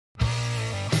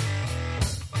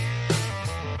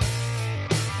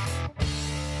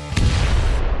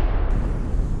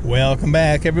Welcome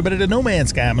back, everybody, to No Man's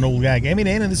Sky. I'm an old guy gaming,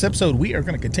 and in this episode, we are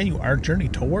going to continue our journey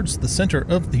towards the center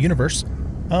of the universe.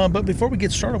 But before we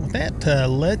get started with that,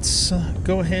 let's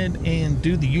go ahead and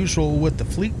do the usual with the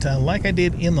fleet, like I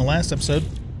did in the last episode.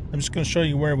 I'm just going to show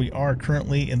you where we are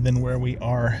currently and then where we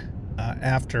are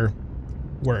afterwards.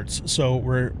 So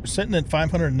we're sitting at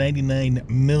 599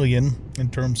 million in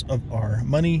terms of our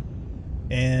money,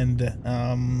 and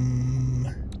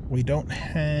we don't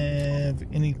have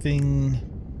anything.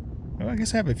 Well, I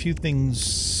guess I have a few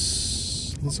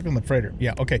things. Let's look on the freighter.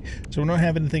 Yeah, okay. So we don't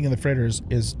have anything in the freighters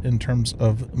is in terms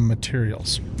of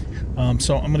materials.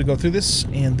 So I'm going to go through this,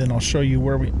 and then I'll show you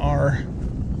where we are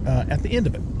at the end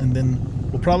of it. And then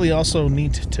we'll probably also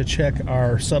need to check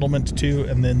our settlement too,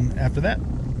 and then after that,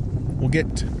 we'll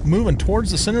get moving towards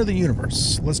the center of the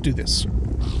universe. Let's do this.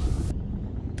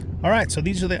 All right, so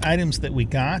these are the items that we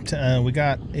got. We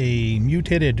got a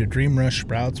mutated Dream Rush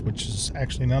Sprouts, which is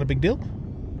actually not a big deal.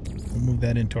 We'll move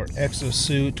that into our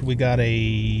exosuit. We got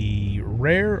a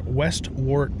rare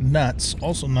Westward Nuts,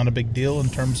 also not a big deal in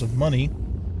terms of money.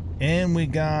 And we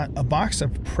got a box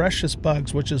of Precious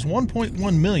Bugs, which is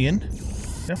 1.1 million.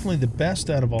 Definitely the best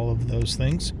out of all of those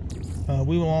things.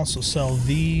 We will also sell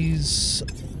these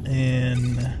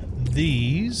and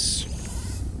these.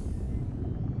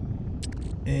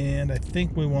 And I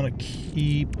think we want to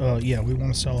keep... yeah, we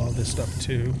want to sell all this stuff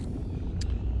too.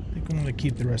 I think we want to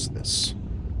keep the rest of this.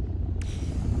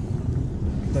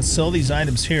 Let's sell these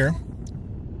items here.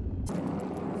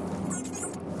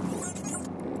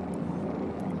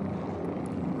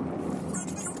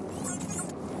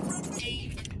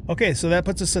 Okay, so that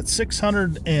puts us at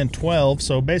 612.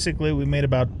 So basically we made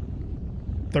about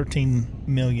 13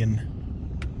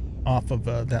 million off of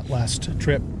that last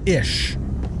trip-ish.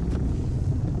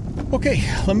 Okay,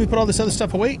 let me put all this other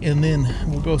stuff away, and then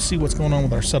we'll go see what's going on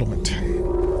with our settlement.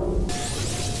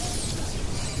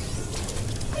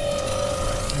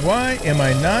 Why am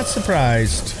I not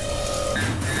surprised?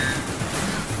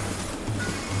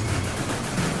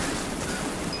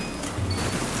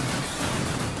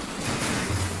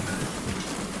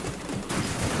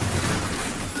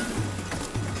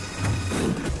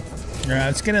 Alright,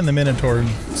 let's get in the Minotaur and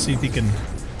see if he can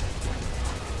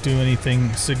do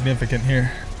anything significant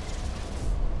here.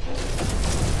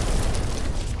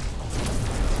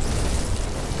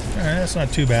 Alright, that's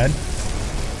not too bad.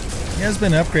 He has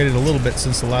been upgraded a little bit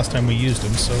since the last time we used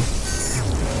him, so...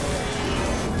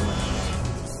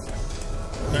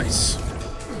 Nice.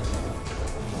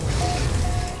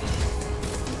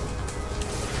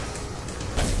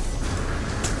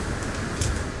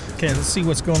 Okay, let's see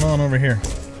what's going on over here.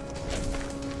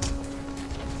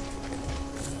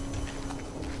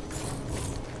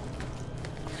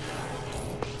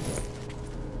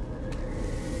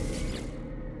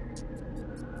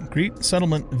 Greet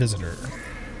settlement visitor.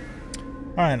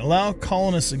 Alright, allow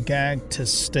Colonist Gag to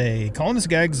stay. Colonist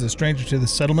Gag is a stranger to the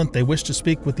settlement. They wish to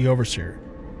speak with the Overseer.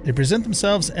 They present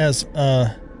themselves as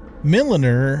a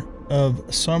milliner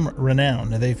of some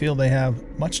renown. They feel they have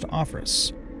much to offer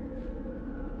us.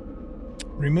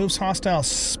 Removes hostile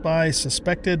spy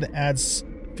suspected. Adds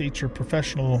feature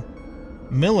professional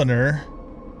milliner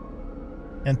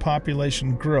and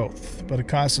population growth. But it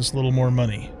costs us a little more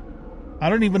money. I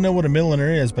don't even know what a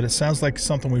milliner is, but it sounds like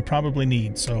something we probably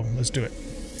need, so let's do it.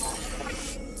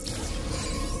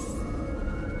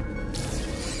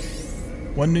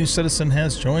 One new citizen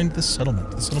has joined the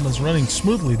settlement. The settlement is running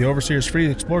smoothly. The Overseer is free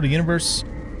to explore the universe.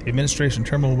 The administration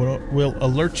terminal will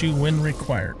alert you when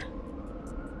required.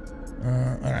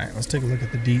 Alright, let's take a look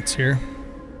at the deets here.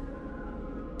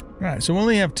 Alright, so we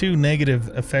only have 2 negative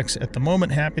effects at the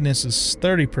moment. Happiness is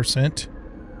 30%.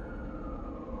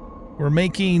 We're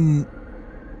making...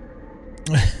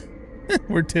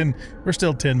 we're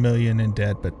still 10 million in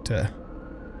debt, but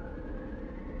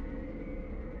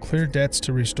clear debts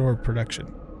to restore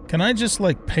production. Can I just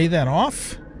like pay that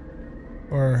off?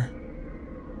 Or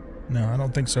no, I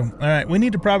don't think so. All right, we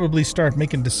need to probably start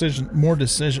making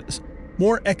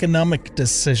more economic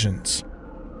decisions,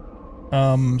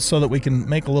 so that we can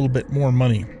make a little bit more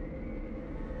money.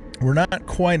 We're not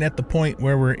quite at the point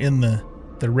where we're in the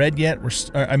red yet.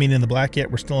 I mean in the black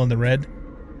yet. We're still in the red.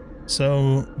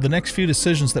 So the next few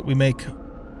decisions that we make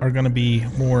are going to be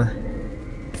more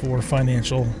for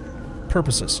financial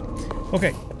purposes.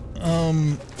 Okay.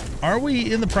 Are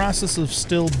we in the process of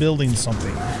still building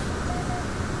something?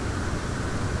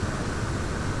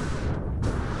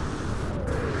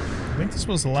 I think this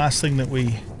was the last thing that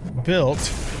we built.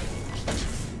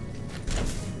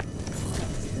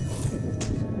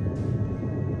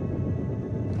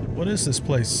 What is this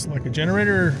place? Like a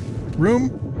generator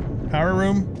room? Power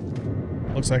room?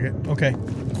 Looks like it. Okay.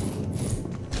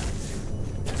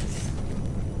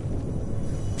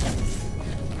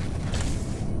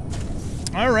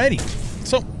 Alrighty,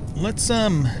 so let's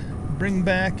bring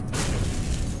back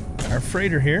our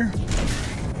freighter here.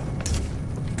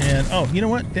 And oh, you know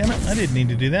what? Damn it, I didn't need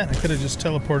to do that. I could have just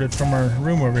teleported from our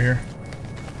room over here.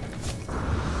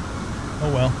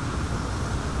 Oh well.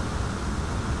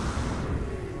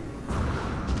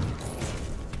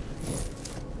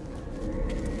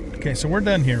 Okay, so we're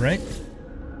done here, right?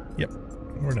 Yep,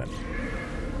 we're done.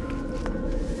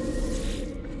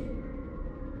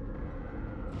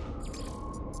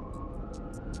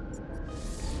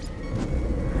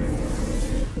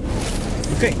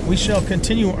 Okay, we shall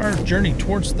continue our journey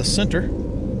towards the center.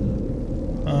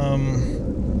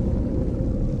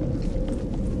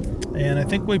 And I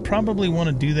think we probably want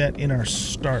to do that in our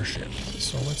starship.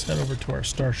 So let's head over to our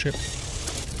starship.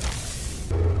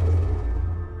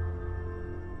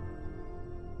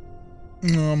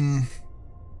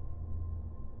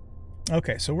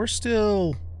 Okay, so we're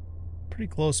still pretty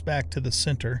close back to the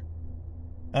center.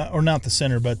 Or not the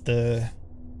center, but the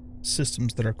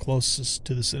systems that are closest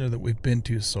to the center that we've been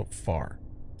to so far.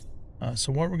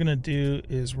 So what we're going to do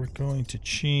is we're going to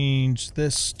change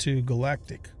this to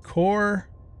galactic core.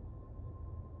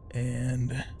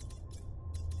 And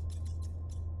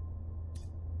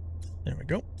there we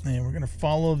go. And we're going to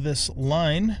follow this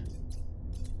line.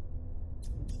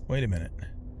 Wait a minute.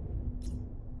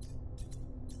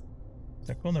 Is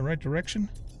that going the right direction?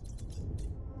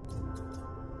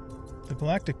 The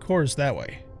galactic core is that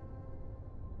way.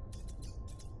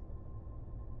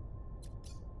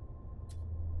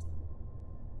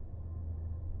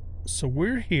 So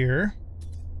we're here.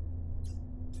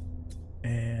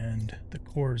 And the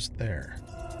core's there.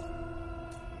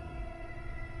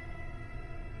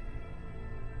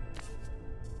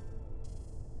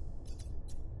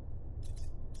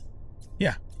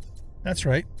 Yeah, that's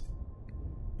right.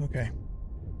 Okay.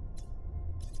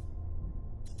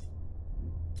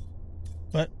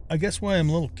 But I guess why I'm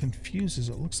a little confused is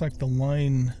it looks like the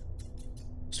line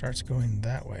starts going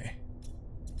that way.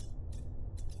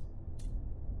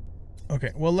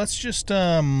 Okay, well let's just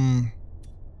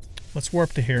let's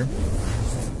warp to here.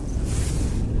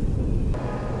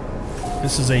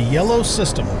 This is a yellow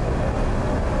system. A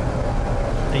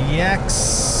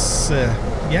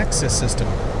Yaxa system.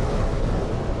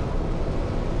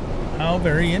 How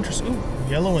very interesting. Ooh,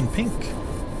 yellow and pink.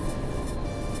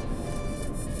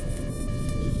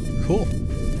 Cool.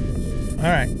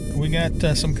 Alright, we got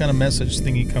some kind of message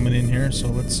thingy coming in here, so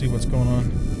let's see what's going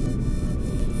on.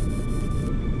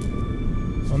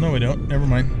 Oh, no we don't. Never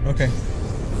mind. Okay.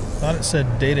 Thought it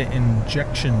said data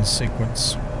injection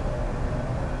sequence.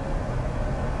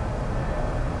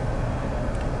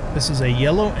 This is a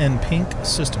yellow and pink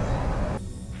system.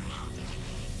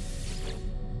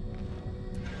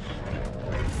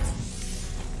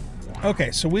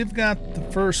 Okay, so we've got the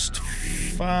first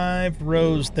 5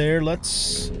 rows there.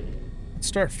 Let's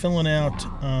start filling out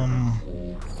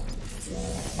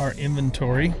our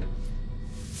inventory.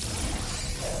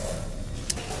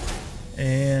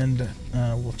 And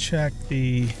we'll check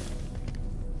the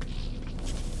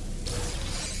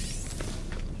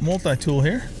multi-tool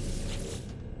here.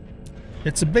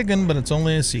 It's a big one, but it's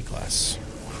only a C-class.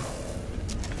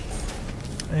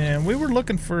 And we were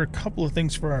looking for a couple of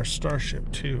things for our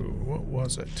starship, too. What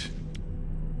was it?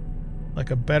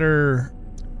 Like a better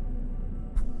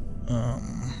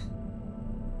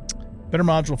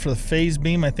module for the phase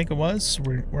beam, I think it was.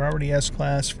 We're already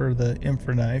S-class for the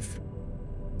infra knife.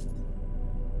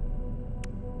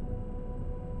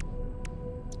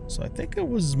 So I think it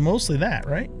was mostly that,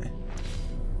 right?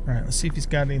 Alright, let's see if he's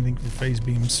got anything for phase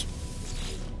beams.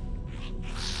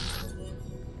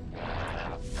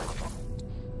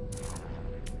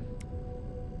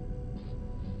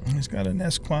 He's got an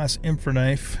S-class infra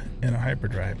knife and a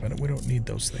hyperdrive, but we don't need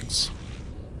those things.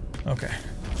 Okay.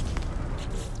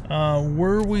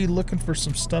 Were we looking for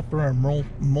some stuff for our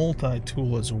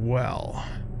multi-tool as well?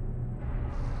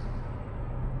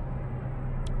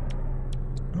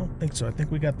 I don't think so. I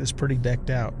think we got this pretty decked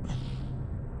out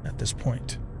at this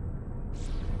point.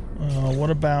 What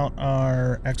about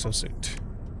our exosuit?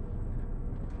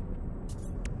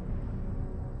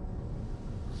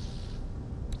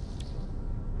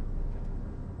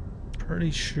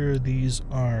 Pretty sure these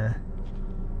are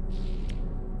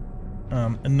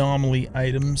anomaly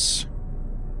items.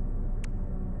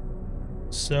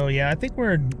 So yeah, I think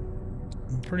we're in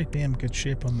pretty damn good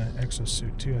shape on the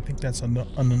exosuit too. I think that's an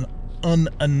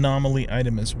anomaly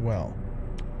item as well.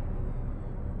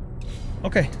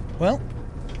 Okay, well,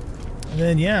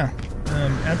 then yeah,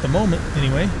 at the moment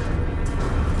anyway,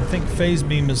 I think phase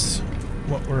beam is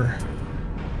what we're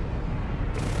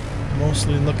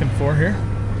mostly looking for here.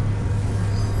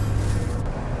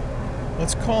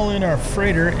 Let's call in our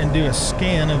freighter and do a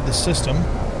scan of the system.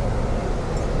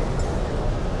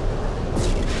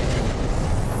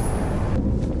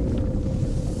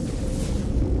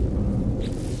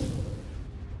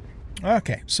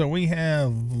 Okay, so we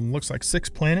have, looks like 6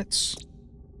 planets.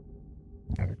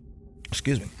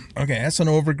 Excuse me. Okay, that's an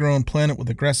overgrown planet with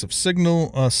aggressive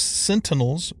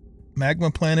sentinels,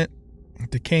 magma planet,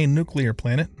 decaying nuclear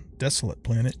planet, desolate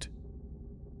planet,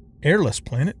 airless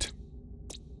planet,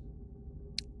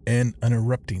 and an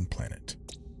erupting planet.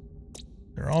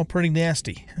 They're all pretty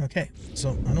nasty. Okay,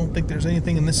 so I don't think there's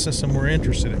anything in this system we're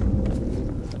interested in.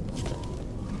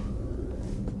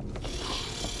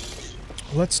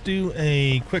 Let's do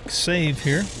a quick save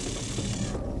here.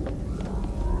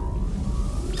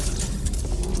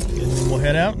 And then we'll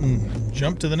head out and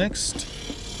jump to the next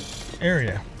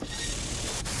area.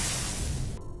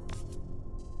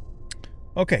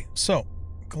 Okay, so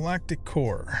galactic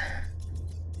core.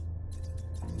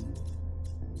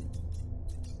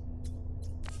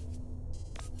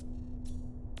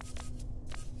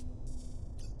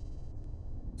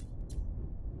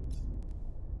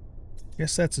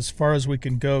 Guess that's as far as we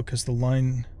can go because the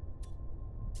line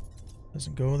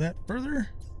doesn't go that further.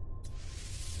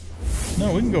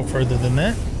 No, we can go further than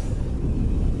that.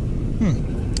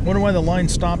 Wonder why the line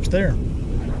stops there.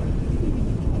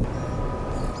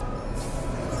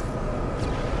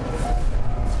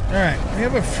 Alright, we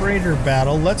have a freighter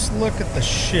battle. Let's look at the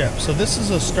ship. So this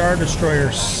is a Star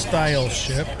Destroyer style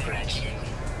ship.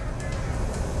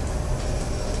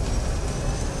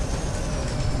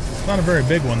 It's not a very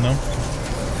big one though.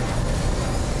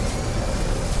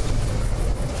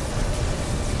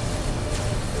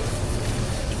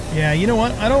 Yeah, you know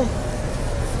what? I don't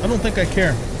think I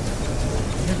care. I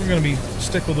think we're going to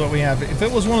stick with what we have. If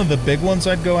it was one of the big ones,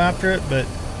 I'd go after it, but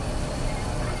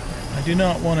I do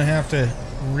not want to have to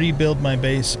rebuild my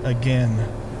base again.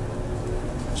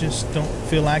 Just don't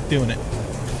feel like doing it.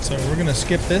 So we're going to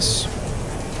skip this.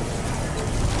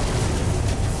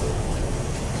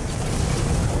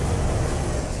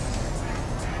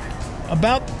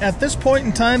 About at this point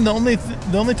in time, the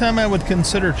only time I would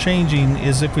consider changing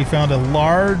is if we found a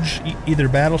large either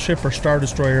battleship or Star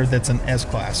Destroyer that's an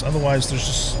S-class. Otherwise, there's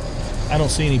just I don't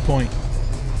see any point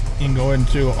in going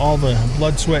through all the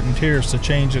blood, sweat, and tears to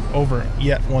change it over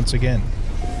yet once again.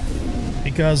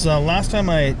 Because last time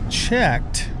I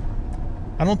checked,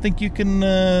 I don't think you can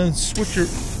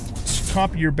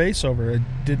copy your base over. It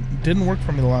didn't work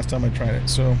for me the last time I tried it.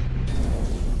 So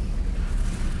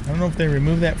I don't know if they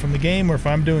removed that from the game or if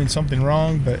I'm doing something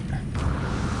wrong, but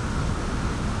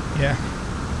yeah,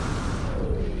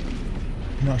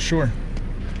 I'm not sure.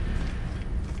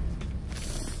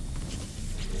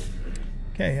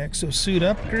 Okay, exosuit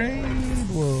upgrade.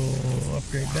 We'll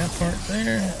upgrade that part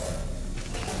there.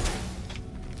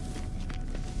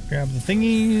 Grab the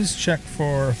thingies, check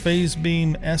for phase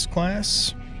beam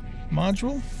S-class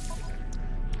module.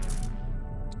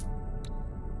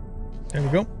 There we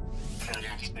go.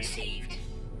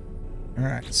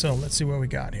 Alright, so let's see what we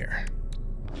got here.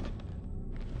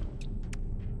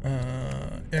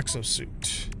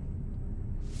 Exosuit.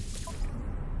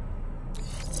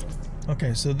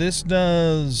 Okay, so this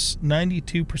does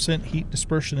 92% heat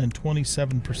dispersion and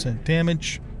 27%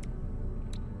 damage.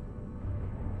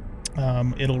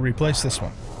 It'll replace this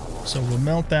one. So we'll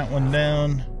melt that one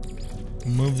down,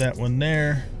 move that one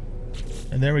there,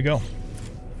 and there we go.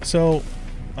 So,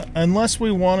 unless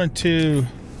we wanted to...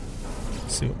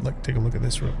 Let's see, take a look at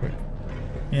this real quick.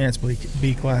 Yeah, it's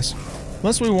B-class.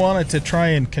 Unless we wanted to try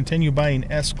and continue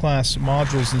buying S-class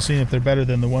modules and seeing if they're better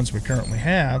than the ones we currently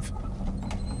have,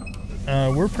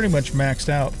 we're pretty much maxed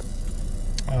out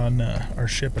on our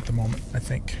ship at the moment, I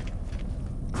think.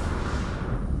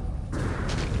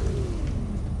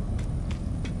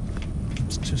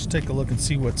 Let's just take a look and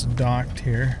see what's docked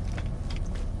here.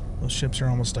 Those ships are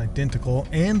almost identical,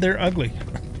 and they're ugly.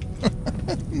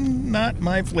 Not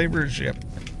my flavor of ship.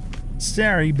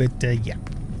 Sorry, but yeah.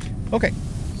 Okay.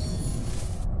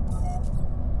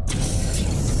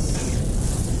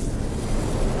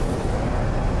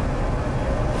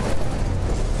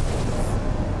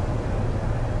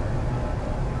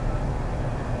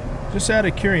 Just out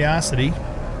of curiosity,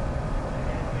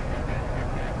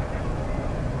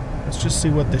 let's just see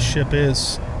what this ship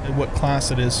is and what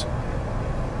class it is.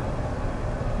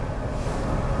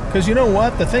 Because you know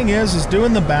what? The thing is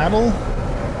doing the battle...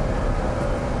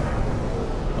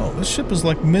 Oh, this ship is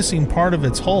like missing part of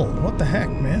its hull. What the heck,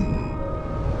 man?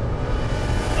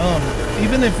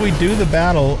 Even if we do the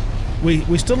battle,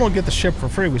 we still don't get the ship for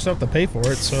free. We still have to pay for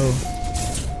it, so...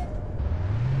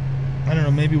 I don't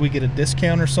know, maybe we get a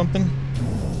discount or something?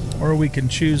 Or we can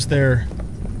choose their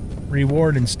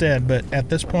reward instead, but at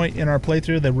this point in our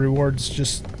playthrough, the reward's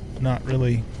just not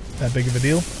really that big of a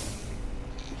deal.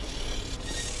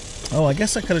 Oh, I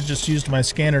guess I could have just used my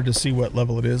scanner to see what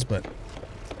level it is, but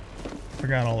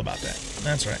forgot all about that.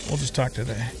 That's right. We'll just talk to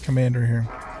the commander here.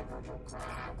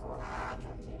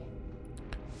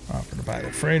 Offer to buy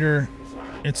the freighter.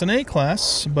 It's an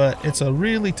A-class, but it's a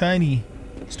really tiny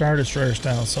Star Destroyer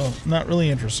style, so not really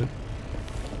interested.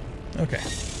 Okay.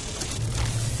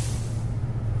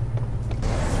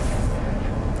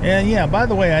 And yeah, by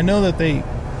the way, I know that they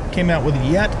came out with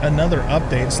yet another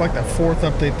update. It's like the 4th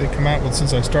update they come out with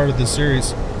since I started this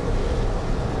series.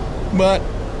 But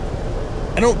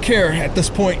I don't care at this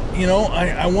point, you know.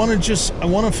 I want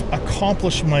to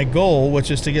accomplish my goal,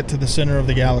 which is to get to the center of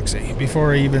the galaxy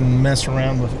before I even mess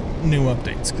around with new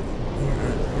updates.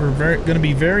 We're going to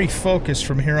be very focused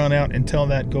from here on out until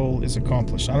that goal is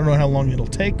accomplished. I don't know how long it'll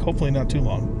take. Hopefully not too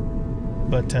long.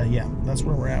 But yeah, that's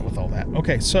where we're at with all that.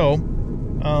 Okay, so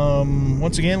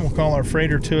once again, we'll call our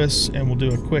freighter to us and we'll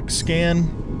do a quick scan.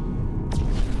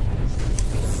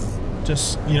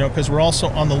 Just, you know, because we're also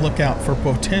on the lookout for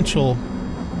potential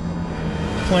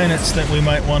planets that we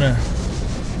might want to,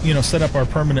 you know, set up our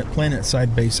permanent planet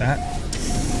side base at.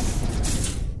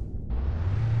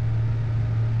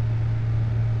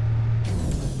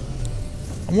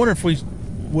 I wonder if we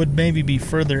would maybe be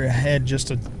further ahead just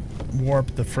to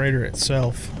warp the freighter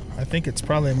itself. I think it's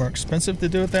probably more expensive to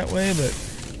do it that way, but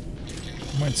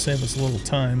it might save us a little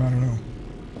time. I don't know.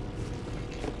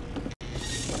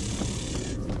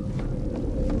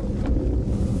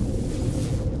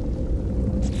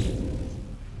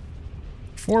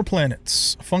 Four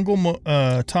planets.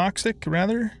 Fungal, toxic,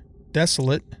 rather.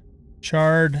 Desolate.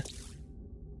 Charred.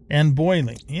 And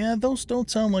boiling. Yeah, those don't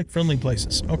sound like friendly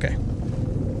places. Okay.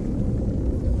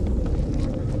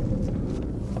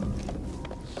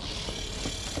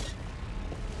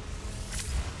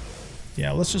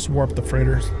 Yeah, let's just warp the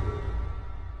freighters.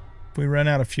 If we run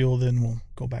out of fuel, then we'll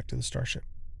go back to the starship.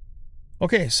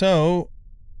 Okay, so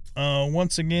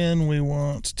once again, we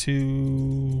want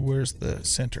to... Where's the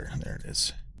center? There it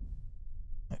is.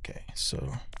 Okay,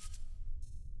 so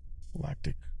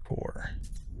galactic core.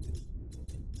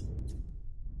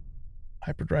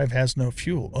 Hyperdrive has no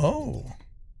fuel. Oh.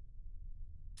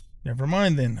 Never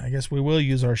mind then. I guess we will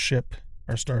use our ship,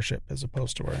 our starship, as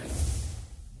opposed to our...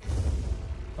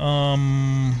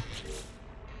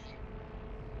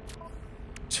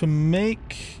 To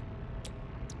make...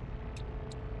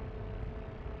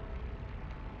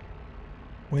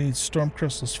 We need storm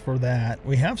crystals for that.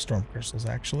 We have storm crystals,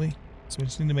 actually. So we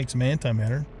just need to make some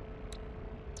antimatter.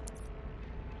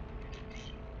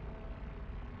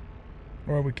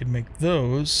 Or we could make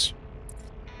those.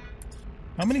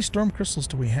 How many storm crystals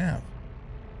do we have?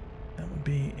 That would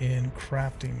be in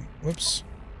crafting. Whoops.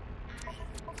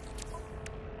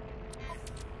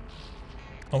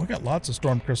 Oh, we got lots of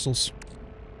storm crystals.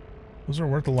 Those are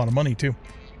worth a lot of money, too.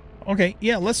 Okay,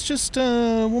 yeah, let's just,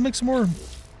 we'll make some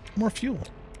more fuel.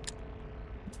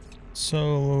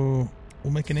 So,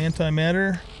 we'll make an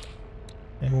antimatter,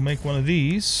 and we'll make one of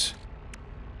these.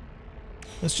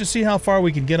 Let's just see how far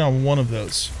we can get on one of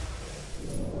those.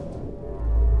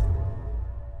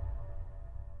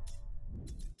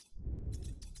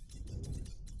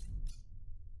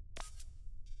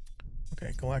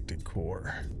 Okay, galactic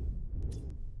core.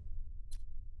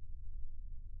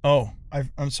 Oh,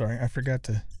 I'm sorry. I forgot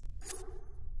to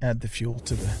add the fuel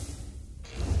to the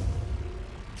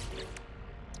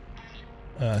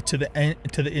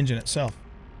engine itself.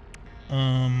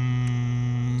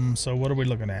 So what are we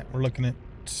looking at? We're looking at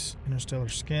interstellar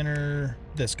scanner.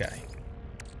 This guy.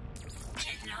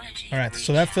 All right,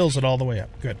 so that fills it all the way up.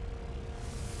 Good.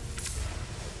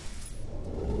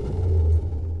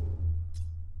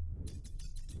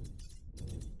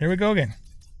 Here we go again.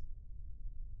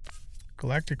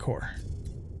 Galactic core.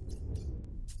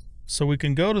 So we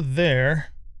can go to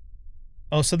there.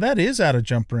 Oh, so that is out of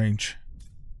jump range.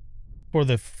 For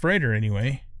the freighter,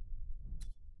 anyway.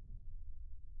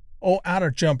 Oh, out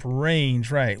of jump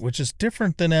range, right. Which is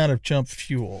different than out of jump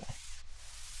fuel.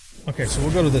 Okay, so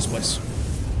we'll go to this place.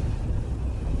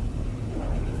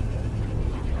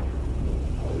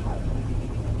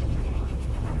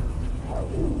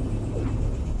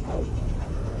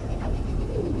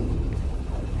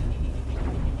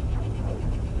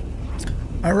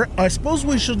 I suppose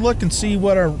we should look and see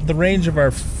what the range of our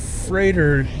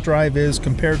freighter drive is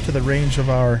compared to the range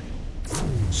of our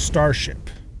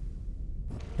starship,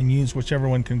 and use whichever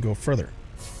one can go further.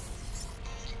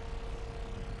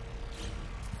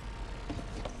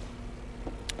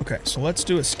 Okay, so let's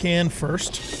do a scan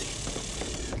first.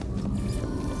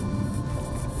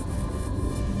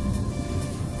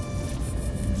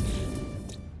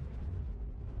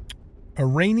 a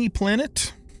rainy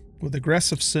planet with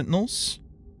aggressive sentinels,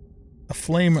 a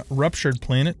flame-ruptured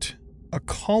planet, a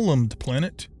columned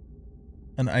planet,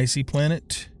 an icy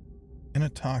planet, and a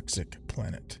toxic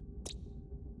planet.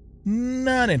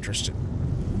 Not interested.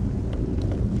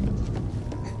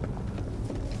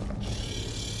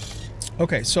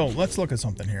 Okay, so let's look at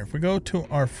something here. If we go to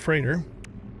our freighter,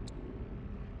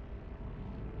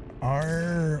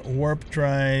 our warp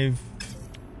drive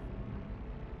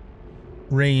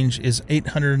range is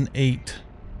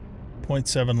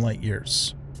 808.7 light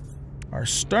years. Our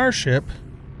starship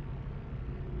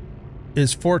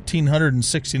is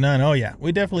 1469. Oh yeah,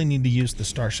 we definitely need to use the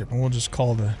starship, and we'll just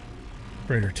call the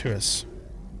freighter to us.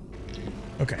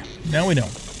 Okay, now we know.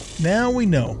 Now we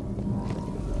know.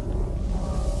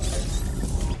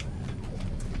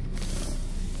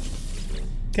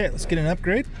 Okay, let's get an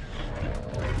upgrade.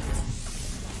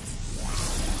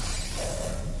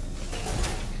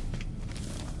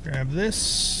 Grab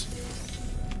this.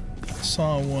 I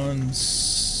saw one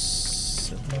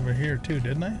sitting over here too,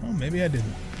 didn't I? Oh, maybe I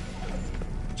didn't.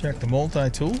 Check the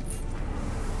multi-tool.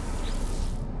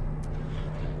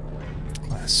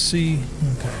 Class C.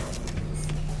 Okay.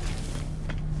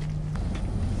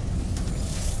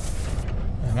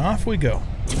 And off we go.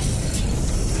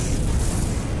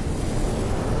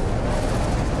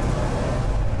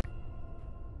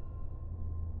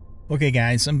 Okay,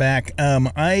 guys, I'm back.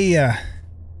 I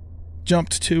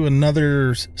jumped to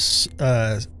another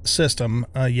system,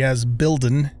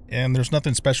 Yazbilden, and there's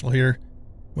nothing special here.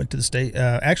 Went to the state.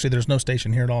 Actually, there's no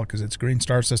station here at all because it's a green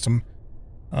star system.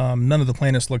 None of the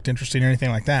planets looked interesting or anything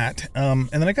like that. And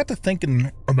then I got to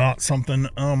thinking about something.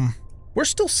 We're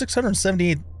still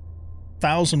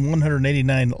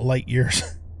 678,189 light years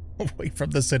away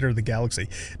from the center of the galaxy.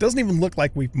 It doesn't even look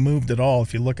like we've moved at all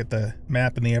if you look at the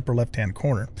map in the upper left-hand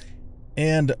corner.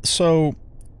 And so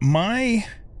my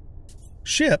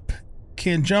ship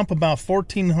can jump about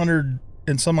 1,400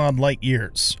 and some odd light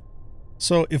years.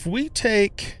 So if we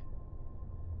take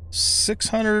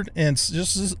 600 and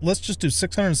let's just do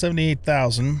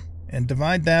 678,000 and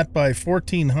divide that by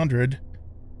 1,400,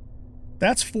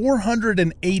 that's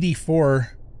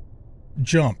 484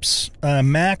 jumps,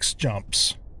 max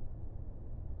jumps,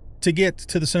 to get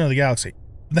to the center of the galaxy.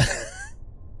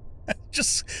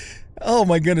 Just, oh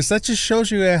my goodness, that just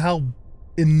shows you how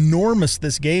enormous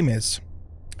this game is.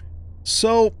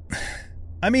 So,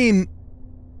 I mean,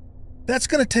 that's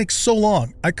going to take so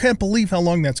long. I can't believe how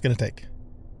long that's going to take.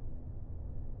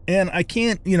 And I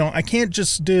can't, you know, I can't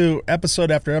just do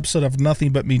episode after episode of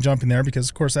nothing but me jumping there because,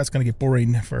 of course, that's going to get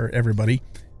boring for everybody.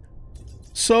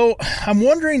 So, I'm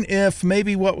wondering if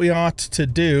maybe what we ought to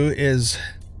do is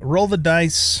roll the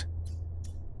dice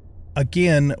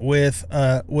again with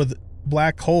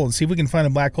black hole and see if we can find a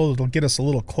black hole that'll get us a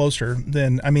little closer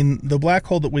than, I mean, the black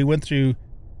hole that we went through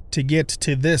to get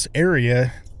to this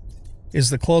area is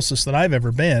the closest that I've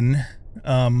ever been,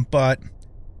 but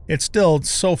it's still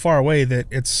so far away that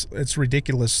it's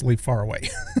ridiculously far away.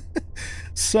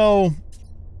 So,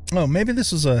 oh, maybe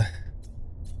this is a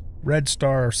red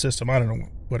star system. I don't know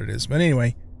what it is, but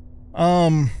anyway,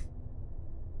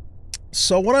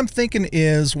 so what I'm thinking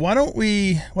is, why don't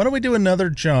we do another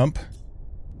jump?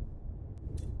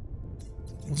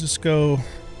 We'll just go,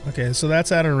 okay, so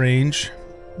that's out of range.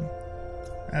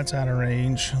 That's out of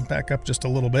range. Back up just a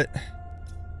little bit.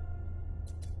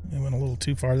 We went a little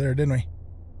too far there, didn't we?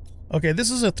 Okay,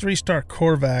 this is a 3-star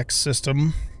Korvax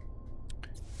system.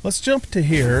 Let's jump to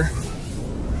here.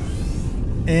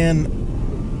 And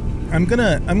I'm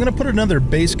gonna put another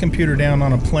base computer down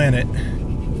on a planet,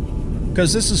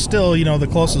 because this is still, you know, the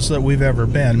closest that we've ever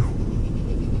been.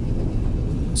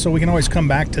 So we can always come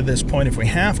back to this point if we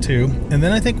have to. And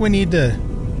then I think we need to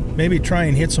maybe try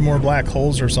and hit some more black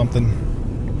holes or something,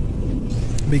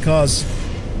 because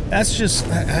that's just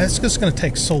going to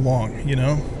take so long, you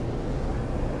know?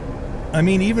 I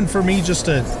mean, even for me just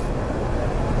to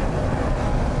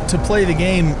play the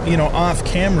game, you know, off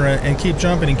camera and keep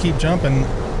jumping,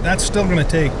 that's still going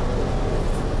to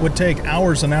would take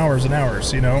hours and hours and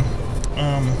hours, you know?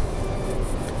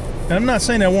 And I'm not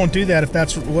saying I won't do that if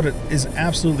that's what it is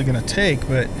absolutely going to take,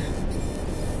 but it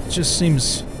just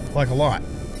seems like a lot.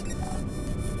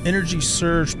 Energy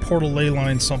surge, portal ley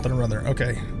line, something or other.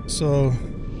 Okay, so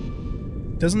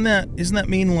isn't that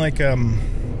mean like a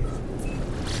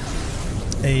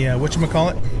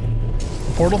whatchamacallit? A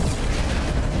portal?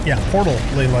 Yeah, portal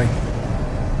ley line.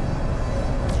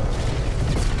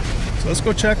 So let's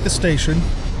go check the station.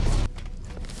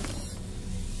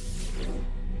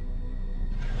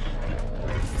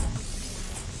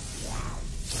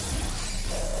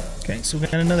 Okay, so we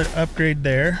got another upgrade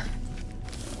there.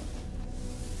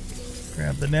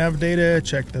 Grab the nav data,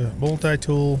 check the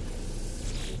multi-tool.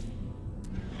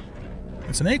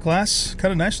 It's an A-class.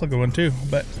 Kind of nice looking one too,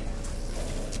 but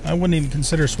I wouldn't even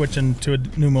consider switching to a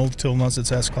new multi-tool unless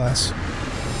it's S-class.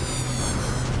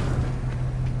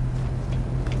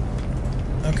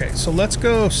 Okay, so let's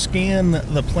go scan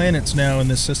the planets now in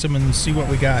this system and see what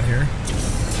we got here.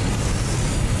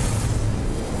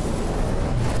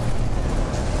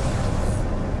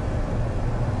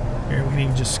 Here, we can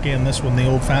even just scan this one the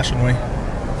old-fashioned way.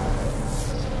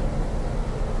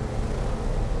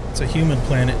 It's a human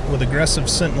planet with aggressive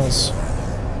sentinels.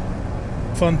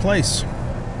 Fun place.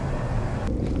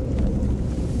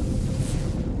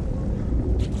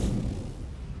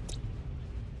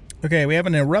 Okay, we have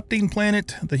an erupting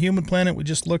planet, the human planet we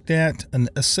just looked at, an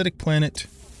acidic planet,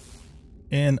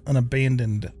 and an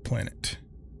abandoned planet.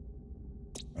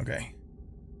 Okay.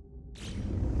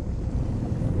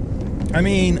 I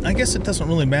mean, I guess it doesn't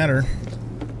really matter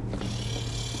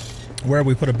where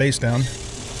we put a base down,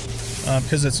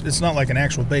 because it's not like an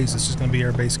actual base, it's just going to be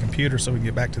our base computer so we can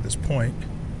get back to this point.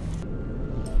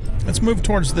 Let's move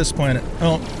towards this planet.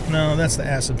 Oh, no, that's the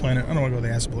acid planet. I don't want to go to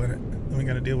the acid planet. Then we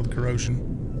got to deal with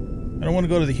corrosion. I don't want to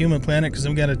go to the human planet because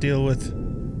then we got to deal with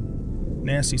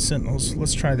nasty sentinels.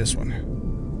 Let's try this one.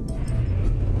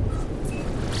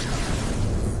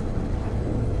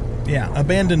 Yeah,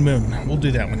 abandoned moon. We'll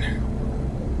do that one.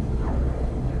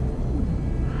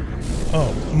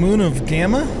 Oh, moon of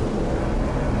Gamma?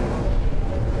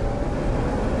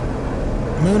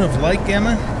 Moon of Light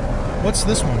Gamma? What's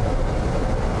this one?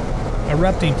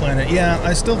 Erupting planet. Yeah,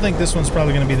 I still think this one's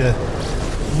probably going to be the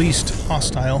least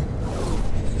hostile.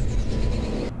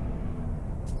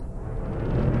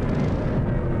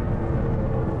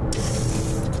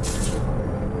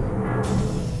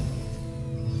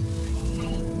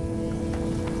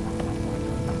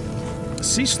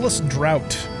 Ceaseless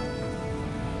drought.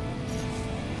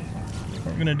 What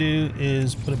we're going to do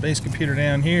is put a base computer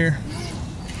down here.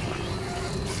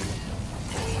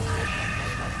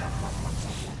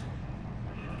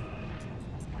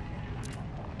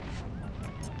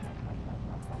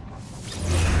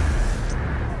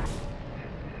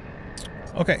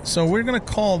 Okay, so we're going to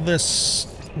call this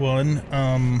one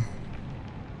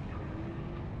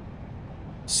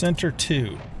Center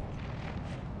 2.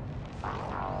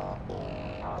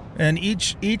 And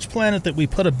each planet that we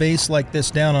put a base like this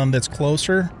down on that's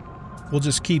closer, we'll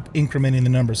just keep incrementing the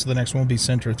numbers. So the next one will be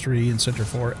Center 3 and Center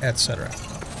 4, etc.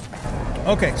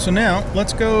 Okay, so now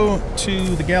let's go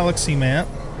to the galaxy map.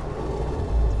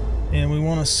 And we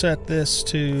want to set this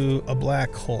to a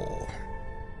black hole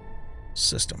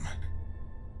system.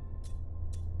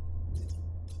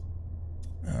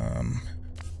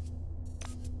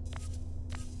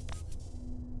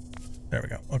 There we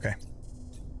go. Okay.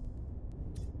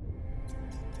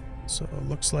 So it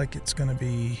looks like it's going to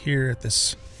be here at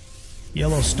this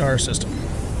yellow star system.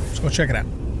 Let's go check it out.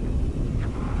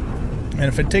 And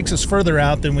if it takes us further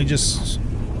out, then we just...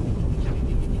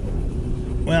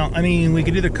 Well, I mean, we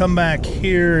could either come back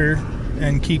here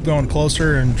and keep going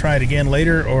closer and try it again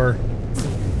later, or...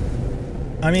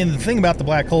 I mean, the thing about the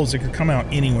black holes, it could come out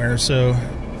anywhere, so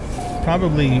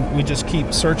probably we just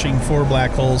keep searching for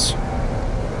black holes.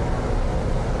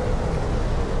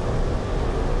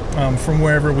 From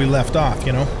wherever we left off,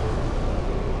 you know.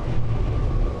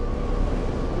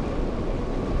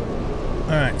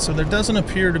 Alright, so there doesn't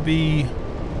appear to be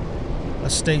a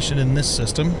station in this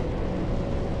system.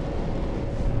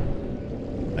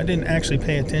 I didn't actually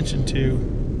pay attention to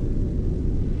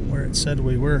where it said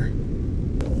we were.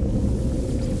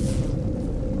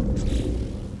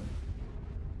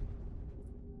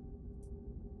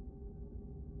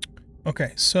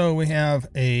 Okay, so we have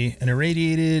an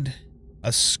irradiated...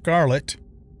 a scarlet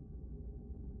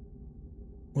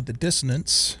with the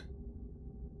dissonance,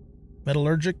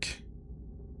 metallurgic,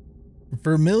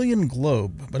 vermilion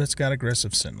globe, but it's got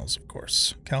aggressive sentinels, of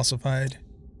course, calcified,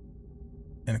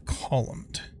 and a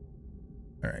columned.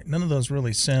 All right, none of those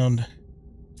really sound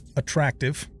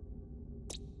attractive.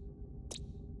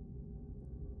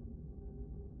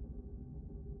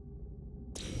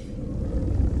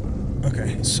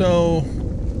 Okay, so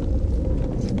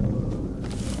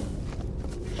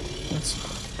let's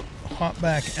hop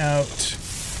back out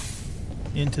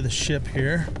into the ship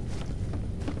here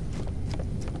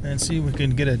and see if we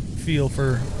can get a feel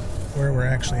for where we're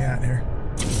actually at here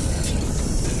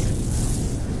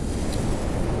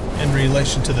in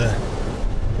relation to the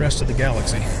rest of the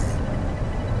galaxy.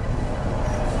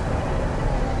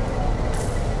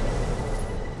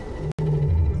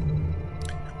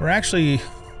 We're actually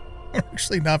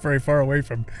not very far away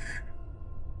from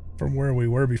where we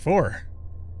were before.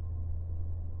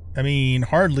 I mean,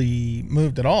 hardly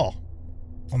moved at all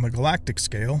on the galactic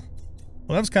scale.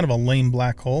 Well, that was kind of a lame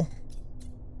black hole.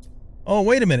 Oh,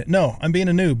 wait a minute. No, I'm being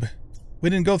a noob. We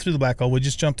didn't go through the black hole. We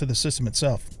just jumped to the system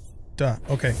itself. Duh.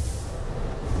 Okay.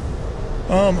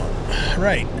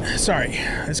 Right. Sorry.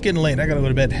 It's getting late. I gotta go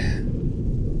to bed.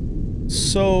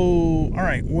 So,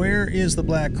 alright. Where is the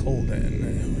black hole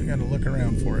then? We gotta look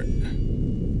around for it.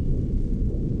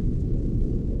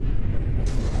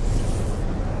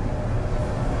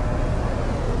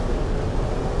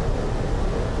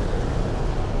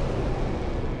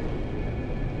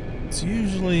 It's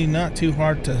usually not too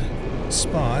hard to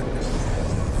spot.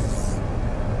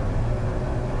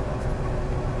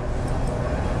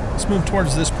 Let's move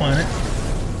towards this planet.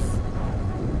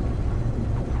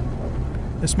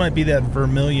 This might be that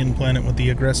Vermilion planet with the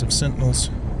aggressive sentinels.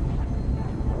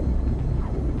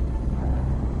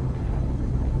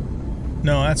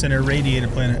 No, that's an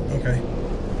irradiated planet. Okay.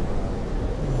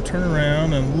 We'll turn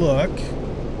around and look.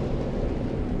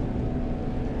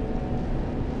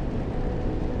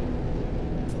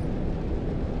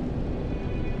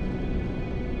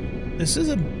 This is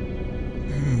a...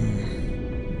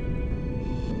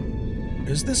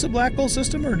 Is this a black hole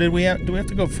system, or do we have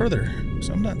to go further?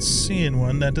 So I'm not seeing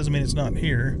one. That doesn't mean it's not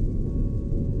here.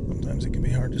 Sometimes it can be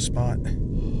hard to spot.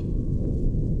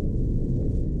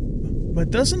 But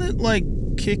doesn't it, like,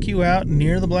 kick you out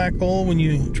near the black hole when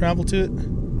you travel to it?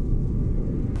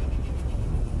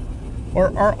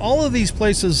 Or are all of these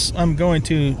places I'm going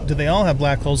to, do they all have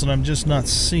black holes and I'm just not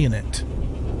seeing it?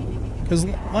 Because,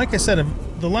 like I said,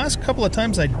 the last couple of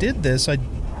times I did this, I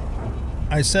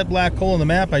set black hole on the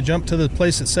map, I jumped to the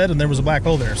place it said, and there was a black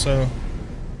hole there, so...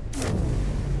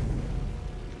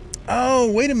 Oh,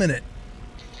 wait a minute.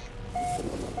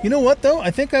 You know what, though?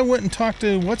 I think I went and talked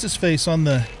to what's-his-face on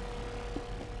the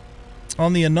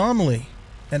anomaly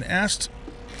and asked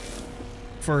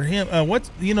for him...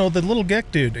 you know, the little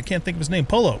Gek dude. I can't think of his name.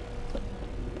 Polo.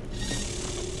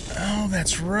 Oh,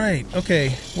 that's right.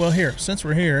 Okay, well, here, since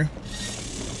we're here...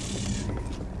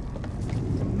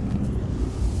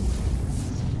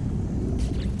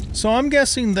 So I'm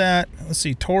guessing that, let's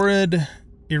see, torrid,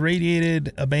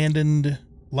 irradiated, abandoned,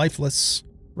 lifeless,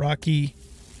 rocky,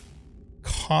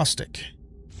 caustic.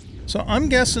 So I'm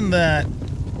guessing that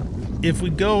if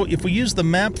we use the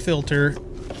map filter,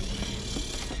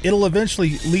 it'll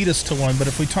eventually lead us to one, but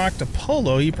if we talk to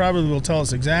Polo, he probably will tell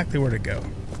us exactly where to go.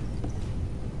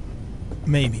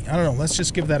 Maybe. I don't know. Let's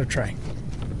just give that a try.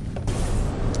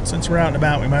 Since we're out and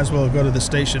about, we might as well go to the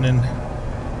station and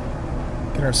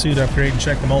get our suit upgrade and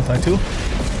check the multi-tool.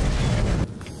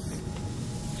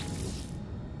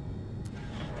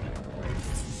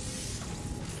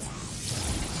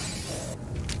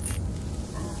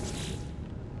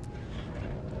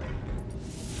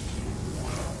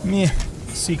 Meh,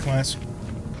 C-class.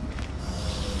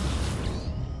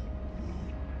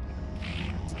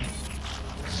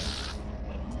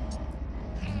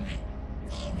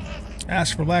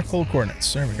 Ask for black hole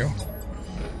coordinates. There we go.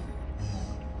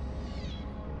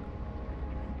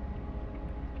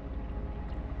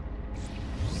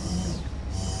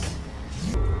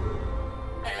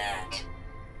 Alert.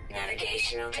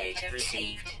 Navigational data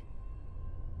received.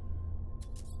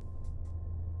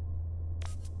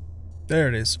 There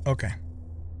it is. Okay.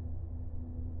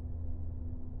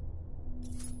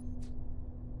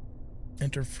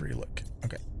 Enter free look.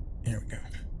 Okay. Here we go.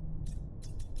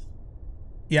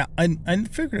 Yeah, I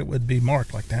figured it would be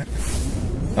marked like that.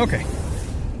 Okay.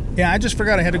 Yeah, I just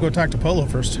forgot I had to go talk to Polo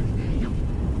first.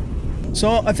 So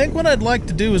I think what I'd like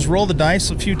to do is roll the dice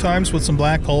a few times with some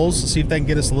black holes to see if they can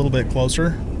get us a little bit closer.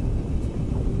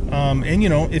 And you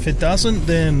know, if it doesn't,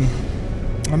 then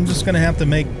I'm just going to have to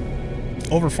make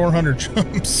over 400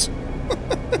 jumps.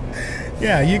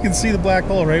 Yeah, you can see the black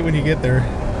hole right when you get there.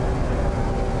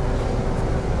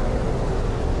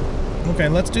 Okay,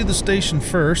 let's do the station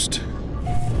first.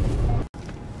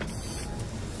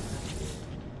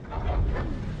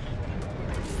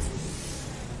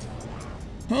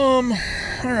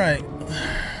 Alright.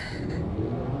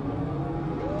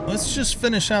 Let's just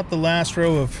finish out the last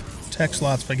row of tech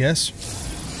slots, I guess.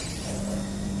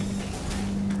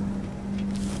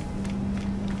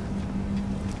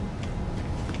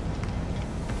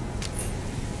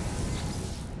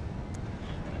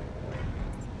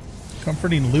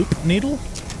 Comforting loop needle?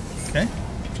 Okay,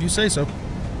 if you say so.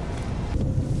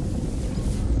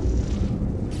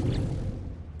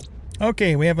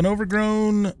 Okay, we have an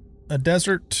overgrown, a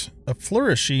desert, a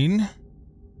flourishing.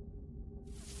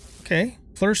 Okay,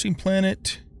 flourishing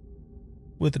planet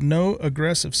with no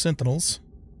aggressive sentinels.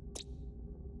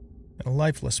 And a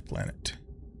lifeless planet.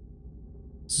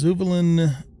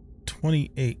 Zuvalin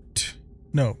 28.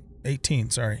 No, 18,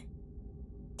 sorry.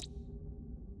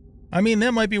 I mean,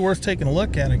 that might be worth taking a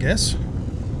look at, I guess.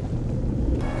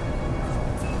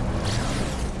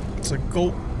 It's a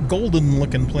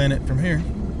golden-looking planet from here.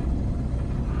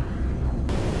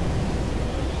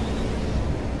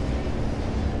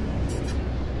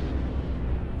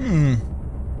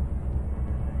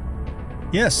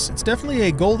 Yes, it's definitely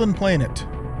a golden planet.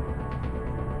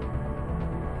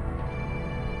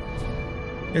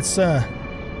 It's,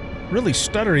 really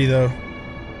stuttery, though.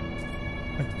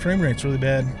 Like, the frame rate's really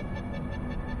bad.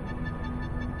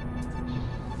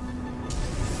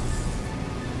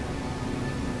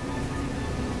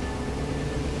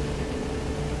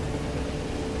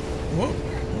 Whoa,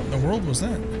 what in the world was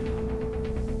that?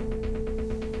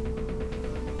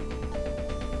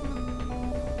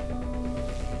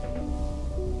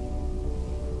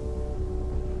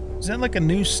 Is that like a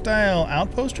new style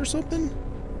outpost or something?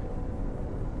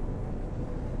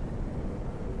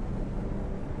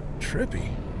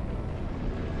 Trippy.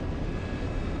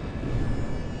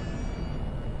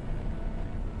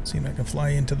 See if I can fly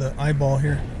into the eyeball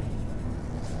here.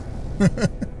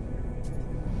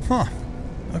 Huh.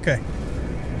 Okay.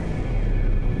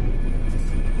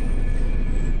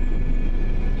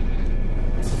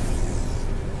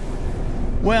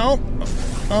 Well,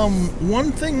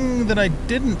 one thing that I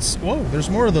didn't... Whoa, there's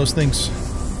more of those things.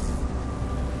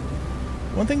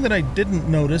 One thing that I didn't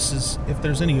notice is if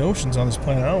there's any oceans on this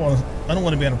planet. I don't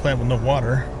want to be on a planet with no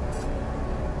water.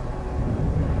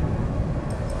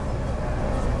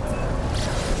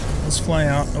 Let's fly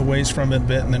out a ways from it a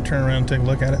bit and then turn around and take a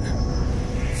look at it.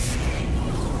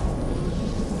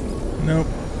 Nope,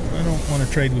 I don't want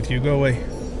to trade with you. Go away.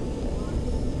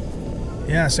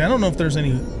 Yeah, see, I don't know if there's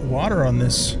any water on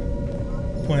this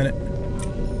planet.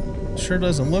 Sure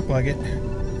doesn't look like it.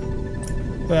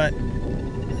 But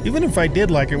even if I did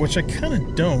like it, which I kind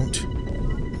of don't,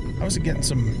 I was getting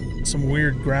some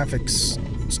weird graphics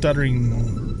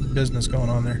stuttering business going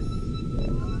on there.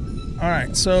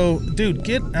 Alright, so, dude,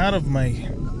 get out of my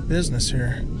business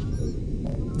here.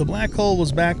 The black hole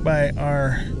was back by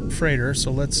our freighter,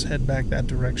 so let's head back that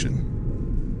direction.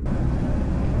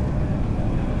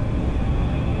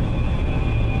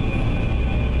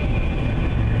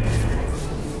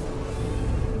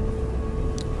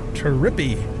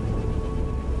 Trippy.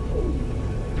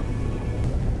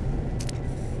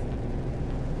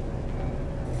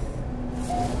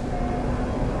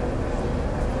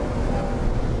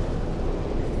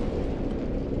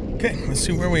 Okay, let's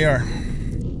see where we are.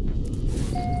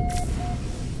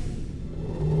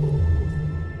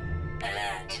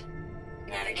 Alert.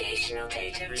 Navigational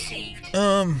data received.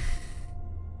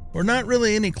 We're not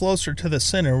really any closer to the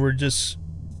center. We're just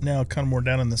now kind of more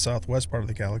down in the southwest part of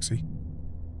the galaxy.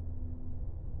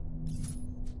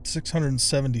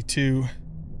 672.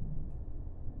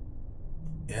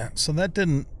 Yeah, so that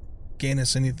didn't gain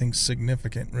us anything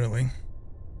significant, really.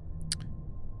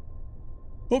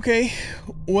 Okay,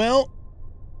 well,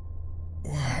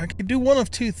 I could do one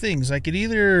of two things. I could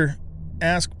either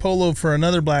ask Polo for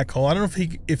another black hole. I don't know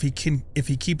if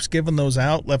he keeps giving those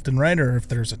out left and right, or if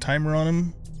there's a timer on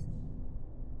him.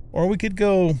 Or we could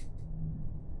go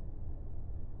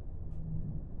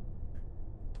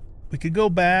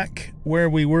back where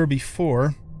we were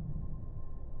before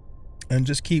and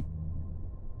just keep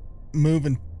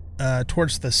moving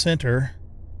towards the center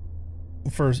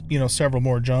for, you know, several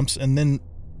more jumps, and then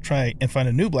try and find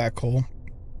a new black hole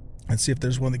and see if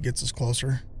there's one that gets us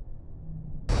closer.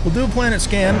 We'll do a planet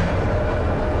scan.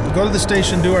 We'll go to the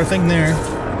station, do our thing there.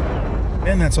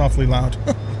 Man, that's awfully loud.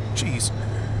 Jeez.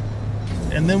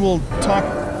 And then we'll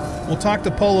talk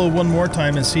to Polo one more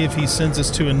time and see if he sends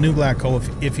us to a new black hole.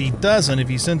 If he doesn't, if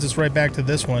he sends us right back to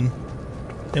this one,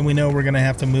 then we know we're going to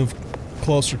have to move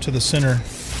closer to the center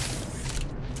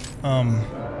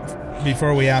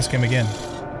before we ask him again.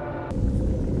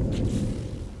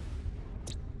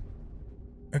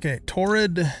 Okay,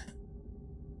 Torrid,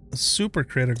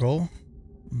 Supercritical,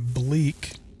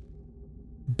 Bleak,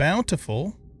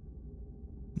 Bountiful,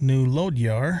 New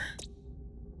Lodyar,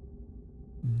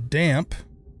 Damp,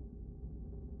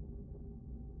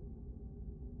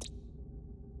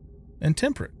 and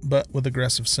Temperate, but with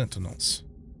aggressive sentinels.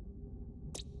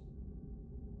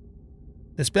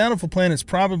 This bountiful planet's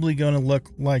probably going to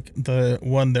look like the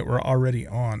one that we're already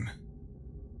on,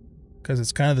 because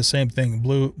it's kind of the same thing: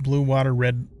 blue water,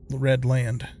 red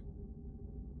land.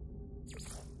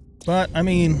 But I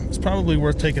mean, it's probably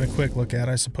worth taking a quick look at,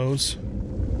 I suppose.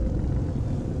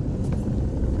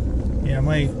 Yeah,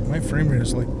 my frame rate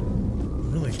is like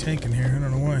really tanking here. I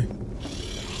don't know why.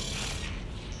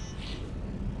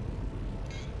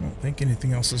 I don't think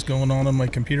anything else is going on my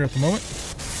computer at the moment.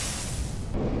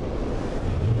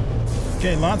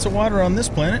 Okay, lots of water on this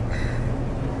planet.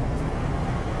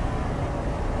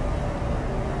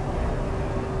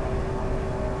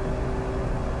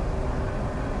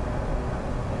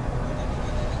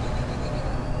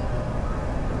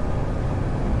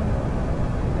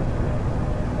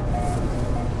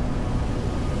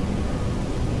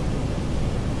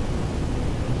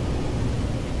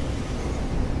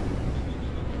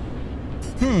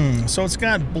 So it's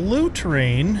got blue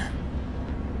terrain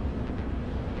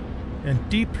and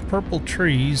deep purple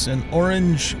trees and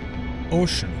orange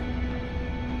ocean.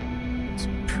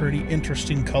 Some pretty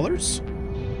interesting colors.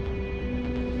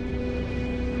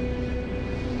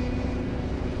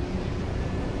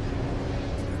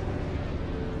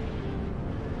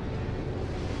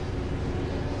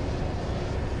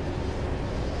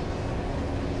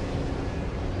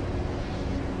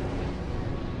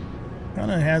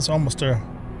 Kind of has almost a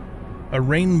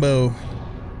rainbow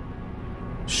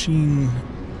sheen.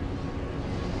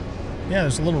 Yeah,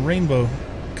 there's a little rainbow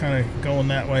kind of going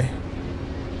that way.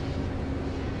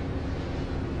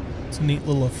 It's a neat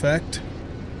little effect.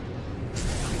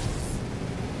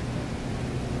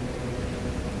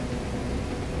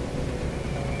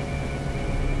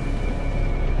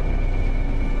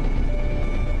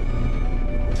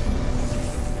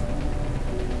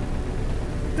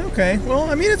 Okay, well,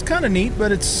 I mean, it's kind of neat,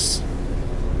 but it's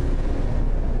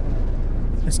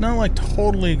not like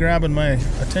totally grabbing my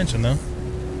attention, though.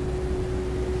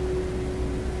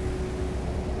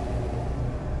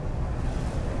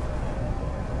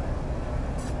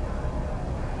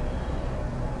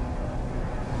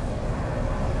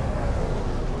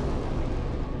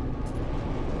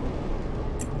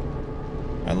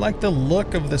 I like the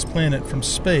look of this planet from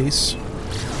space,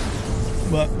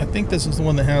 but I think this is the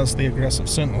one that has the aggressive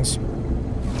sentinels.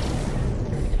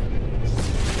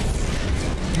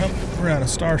 Oh, we're out of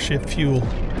starship fuel.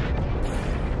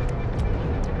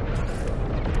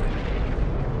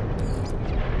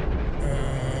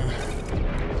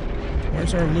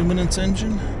 Where's our luminance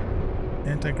engine?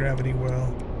 Anti-gravity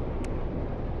well.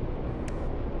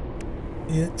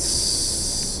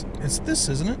 It's this,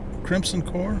 isn't it? Crimson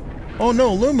core. Oh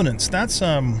no, luminance. That's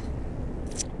our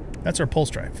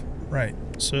pulse drive. Right.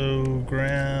 So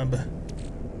grab,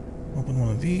 open one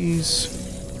of these.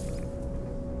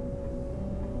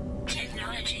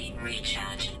 Technology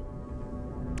recharge.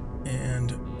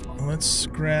 And let's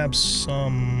grab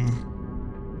some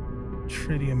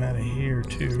tritium out of here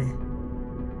too.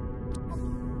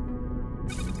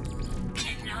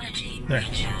 Technology There.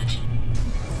 recharge.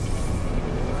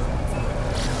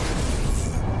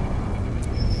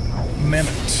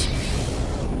 Mammoth.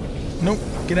 Nope,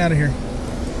 get out of here.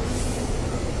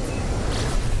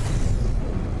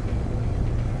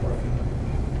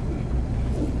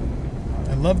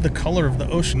 I love the color of the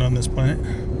ocean on this planet.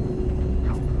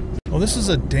 Oh, this is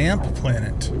a damp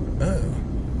planet. Oh.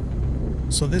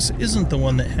 So this isn't the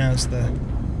one that has the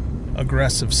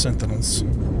aggressive sentinels.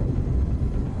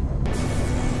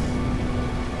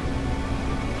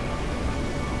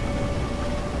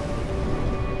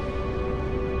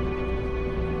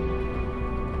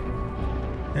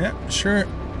 Yeah, sure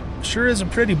is a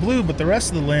pretty blue, but the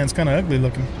rest of the land's kind of ugly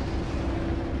looking.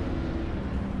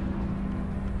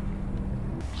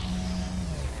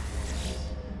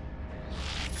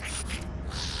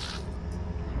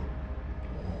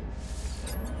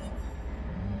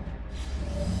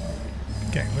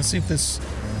 Okay, let's see if this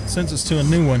sends us to a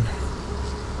new one.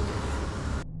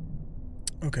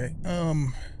 Okay,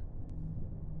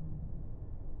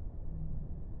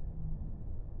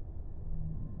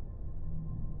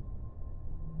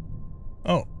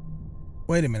 oh,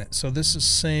 wait a minute. So this is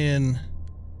saying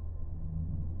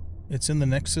it's in the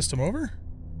next system over?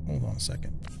 Hold on a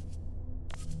second.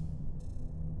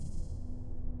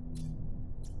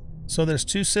 So there's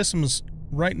two systems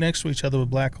right next to each other with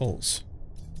black holes.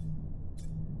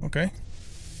 Okay.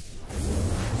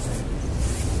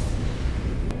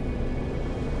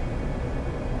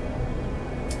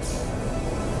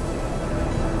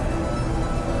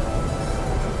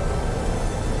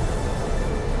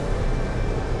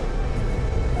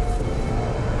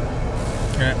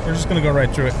 Alright, we're just gonna go right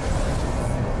through it.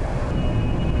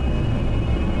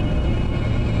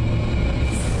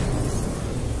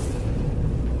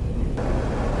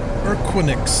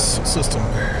 Urquinix system.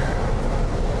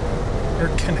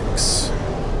 Urquinix.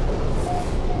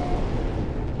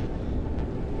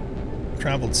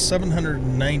 Traveled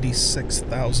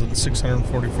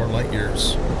 796,644 light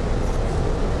years.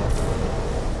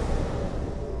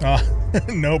 Ah,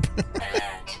 nope.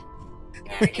 Alert.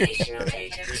 Navigational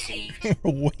data received.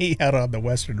 We're way out on the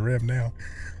western rim now.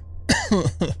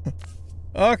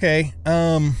 Okay,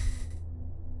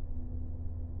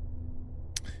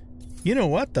 You know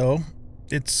what, though?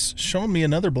 It's showing me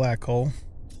another black hole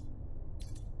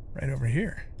right over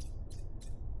here.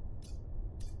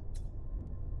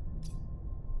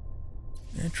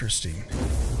 Interesting.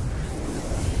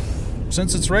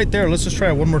 Since it's right there, let's just try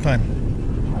it one more time.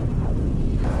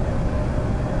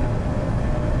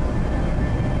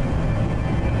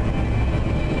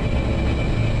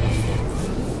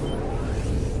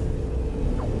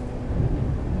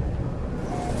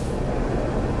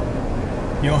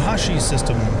 Yohashi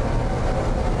system.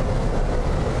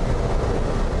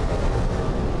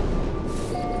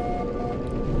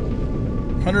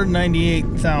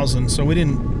 $198,000, so we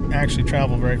didn't actually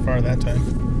travel very far that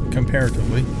time,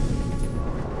 comparatively.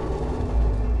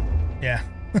 Yeah,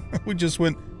 we just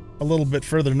went a little bit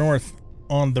further north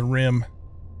on the rim.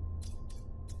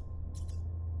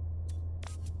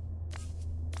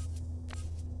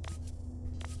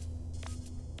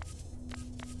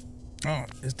 Oh,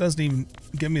 it doesn't even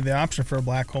give me the option for a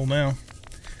black hole now.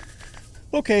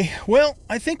 Okay, well,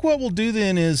 I think what we'll do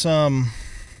then is, oh,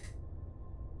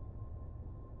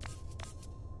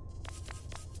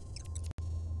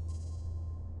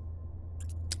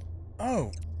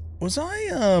 was I,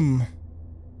 oh,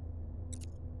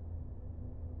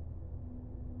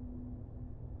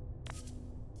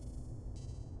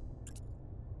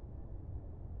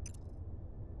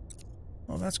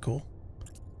 that's cool.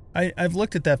 I've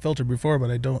looked at that filter before,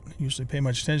 but I don't usually pay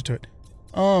much attention to it.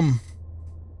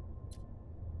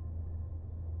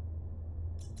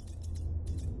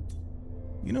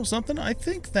 You know something? I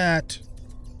think that...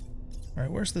 All right,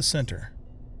 where's the center?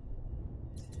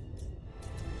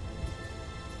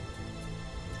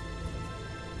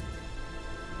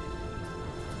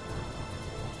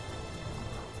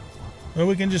 Well,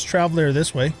 we can just travel there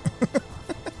this way.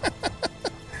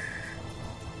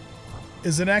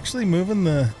 Is it actually moving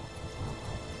the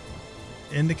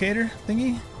indicator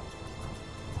thingy?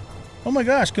 Oh my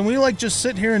gosh, can we like just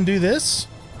sit here and do this?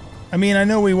 I mean, I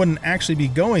know we wouldn't actually be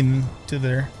going to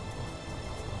there.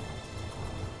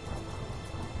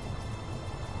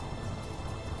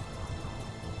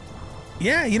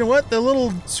 Yeah, you know what? The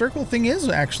little circle thing is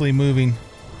actually moving.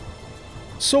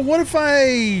 So what if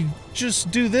I just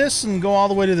do this and go all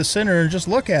the way to the center and just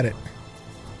look at it?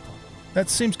 That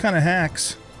seems kind of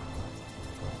hacks.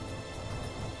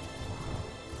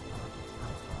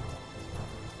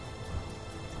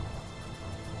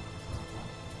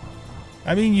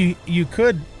 I mean, you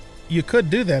could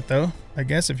do that though, I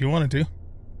guess, if you wanted to.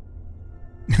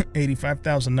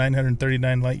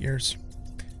 85,939 light years.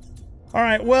 All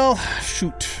right, well,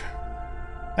 shoot.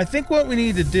 I think what we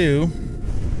need to do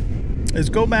is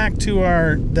go back to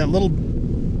that little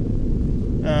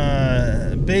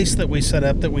base that we set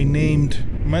up that we named.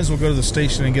 Might as well go to the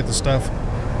station and get the stuff.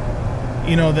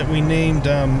 You know, that we named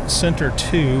Center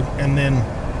 2, and then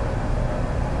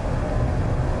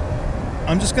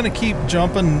I'm just going to keep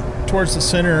jumping towards the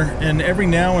center, and every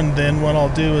now and then what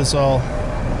I'll do is I'll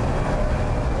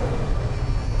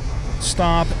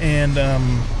stop and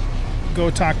go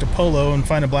talk to Polo and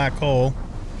find a black hole.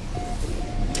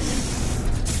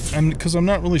 Because I'm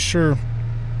not really sure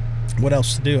what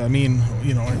else to do. I mean,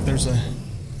 you know, if there's a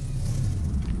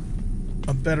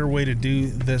better way to do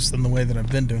this than the way that I've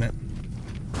been doing it.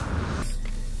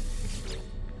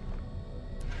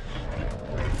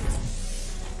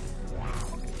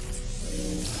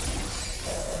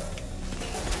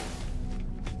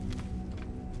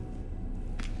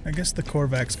 I guess the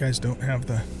Korvax guys don't have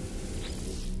the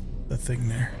thing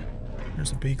there.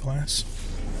 There's a B class.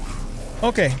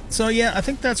 Okay, so yeah, I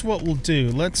think that's what we'll do.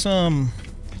 Let's we'll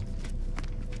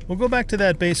go back to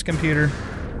that base computer,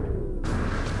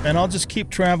 and I'll just keep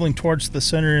traveling towards the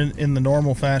center in the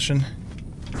normal fashion.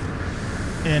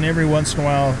 And every once in a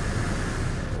while,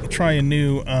 try a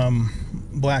new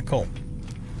black hole.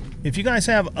 If you guys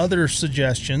have other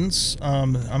suggestions,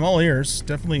 I'm all ears.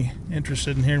 Definitely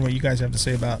interested in hearing what you guys have to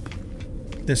say about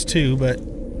this too, but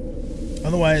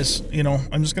otherwise, you know,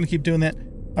 I'm just going to keep doing that.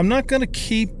 I'm not going to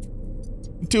keep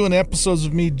doing episodes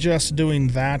of me just doing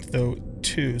that, though,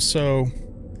 too. So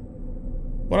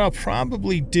what I'll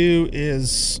probably do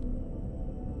is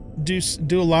do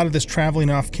a lot of this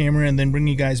traveling off camera and then bring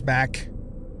you guys back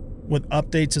with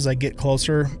updates as I get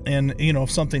closer. And, you know,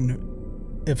 if something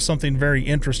very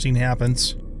interesting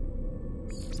happens,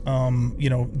 you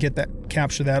know,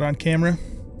 capture that on camera.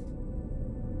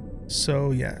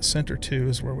 So yeah, Center 2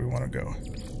 is where we want to go.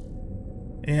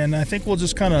 And I think we'll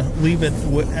just kind of leave it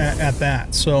at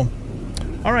that. So,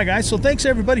 all right, guys. So thanks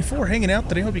everybody for hanging out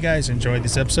today. I hope you guys enjoyed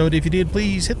this episode. If you did,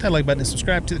 please hit that like button and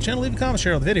subscribe to the channel. Leave a comment,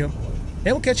 share the video, and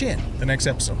we'll catch you in the next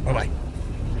episode. Bye-bye.